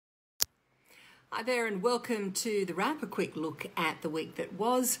Hi there and welcome to The Wrap, a quick look at the week that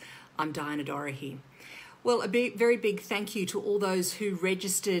was. I'm Diana Dorahy. Well, very big thank you to all those who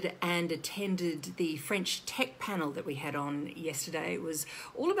registered and attended the French tech panel that we had on yesterday. It was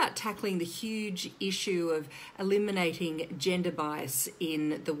all about tackling the huge issue of eliminating gender bias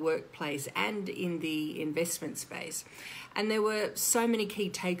in the workplace and in the investment space. And there were so many key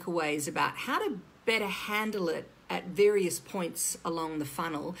takeaways about how to better handle it at various points along the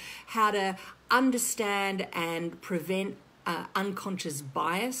funnel, how to understand and prevent unconscious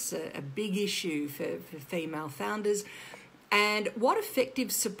bias, a big issue for female founders, and what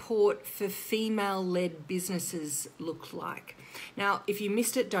effective support for female-led businesses look like. Now, if you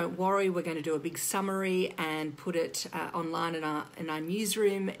missed it, don't worry, we're going to do a big summary and put it online in our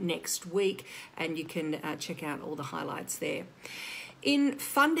newsroom next week, and you can check out all the highlights there. In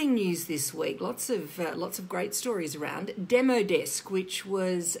funding news this week, lots of great stories around. Demodesk, which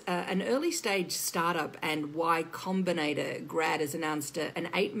was an early stage startup and Y Combinator grad, has announced an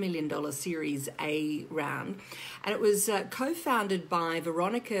 $8 million Series A round. And it was co-founded by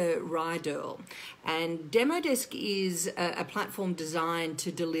Veronica Rydell. And Demodesk is a platform designed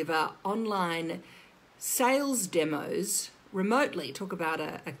to deliver online sales demos remotely. Talk about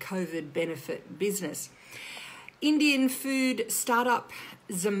a COVID benefit business. Indian food startup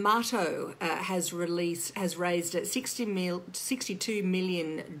Zomato has raised $62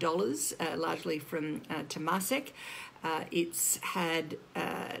 million, largely from Temasek. It's had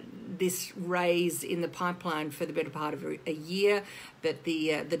this raise in the pipeline for the better part of a year, but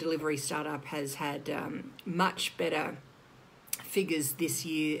the delivery startup has had much better figures this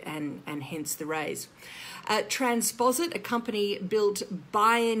year and hence the raise. Transposit, a company built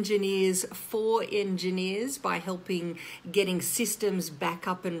by engineers for engineers by helping getting systems back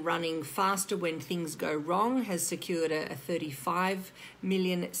up and running faster when things go wrong, has secured a $35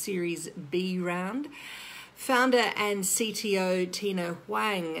 million Series B round. Founder and CTO Tina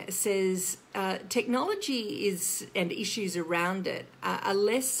Huang says technology and issues around it are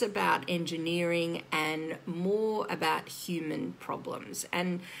less about engineering and more about human problems.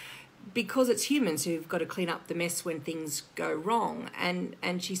 And because it's humans who've got to clean up the mess when things go wrong.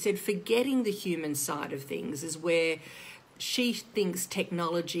 And she said forgetting the human side of things is where she thinks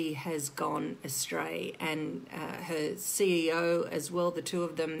technology has gone astray, and her CEO as well, the two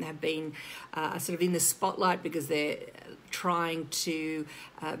of them have been sort of in the spotlight because they're trying to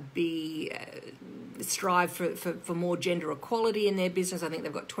strive for more gender equality in their business. I think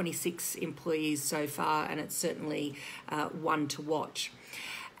they've got 26 employees so far, and it's certainly one to watch.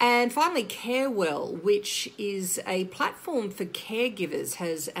 And finally, Carewell, which is a platform for caregivers,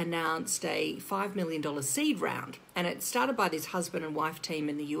 has announced a $5 million seed round. And it started by this husband and wife team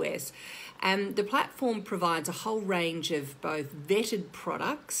in the US. And the platform provides a whole range of both vetted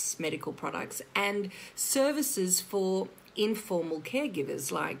products, medical products, and services for informal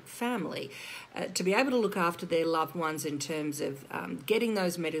caregivers like family to be able to look after their loved ones in terms of getting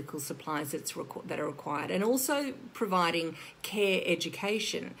those medical supplies that are required, and also providing care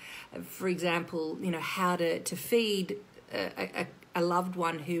education. For example, how to feed a loved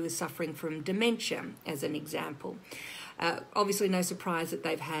one who is suffering from dementia, as an example. Obviously, no surprise that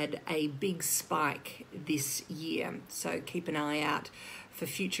they've had a big spike this year, so keep an eye out for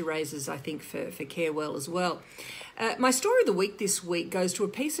future raises, I think, for Carewell as well. My story of the week this week goes to a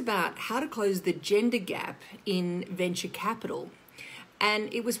piece about how to close the gender gap in venture capital.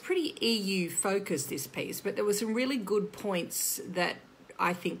 And it was pretty EU-focused, this piece, but there were some really good points that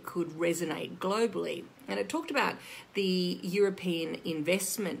I think could resonate globally. And it talked about the European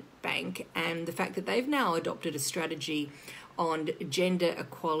Investment Bank and the fact that they've now adopted a strategy on gender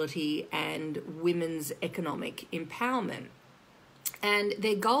equality and women's economic empowerment. And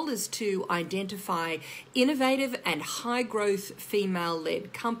their goal is to identify innovative and high-growth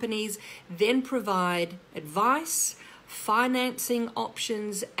female-led companies, then provide advice, financing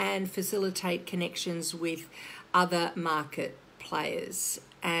options, and facilitate connections with other market players.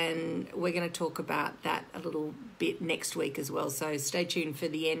 And we're going to talk about that a little bit next week as well, so stay tuned for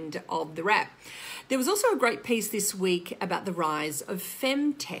the end of the wrap. There was also a great piece this week about the rise of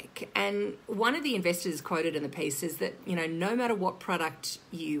femtech, and one of the investors quoted in the piece says that, no matter what product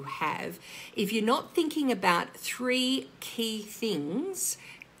you have, if you're not thinking about three key things,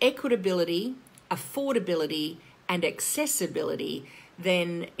 equitability, affordability, and accessibility,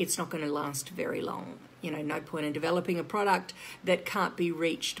 then it's not going to last very long. No point in developing a product that can't be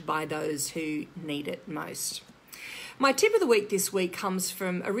reached by those who need it most. My tip of the week this week comes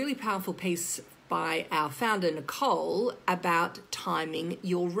from a really powerful piece by our founder, Nicole, about timing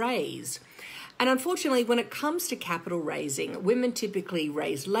your raise. And unfortunately, when it comes to capital raising, women typically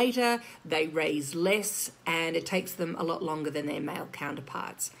raise later, they raise less, and it takes them a lot longer than their male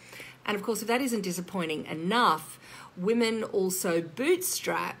counterparts. And of course, if that isn't disappointing enough, women also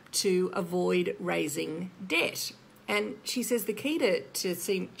bootstrap to avoid raising debt. And she says the key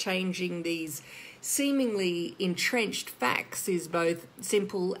to changing these seemingly entrenched facts is both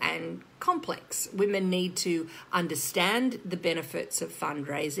simple and complex. Women need to understand the benefits of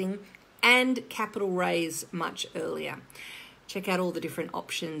fundraising and capital raise much earlier. Check out all the different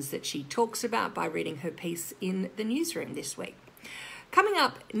options that she talks about by reading her piece in the newsroom this week. Coming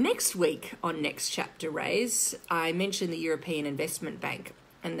up next week on Next Chapter Raise, I mentioned the European Investment Bank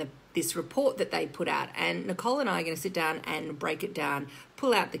and this report that they put out. And Nicole and I are going to sit down and break it down,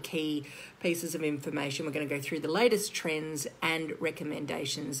 pull out the key pieces of information. We're going to go through the latest trends and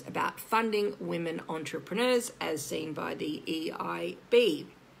recommendations about funding women entrepreneurs as seen by the EIB.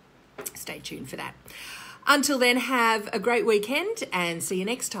 Stay tuned for that. Until then, have a great weekend and see you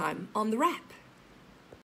next time on The Wrap.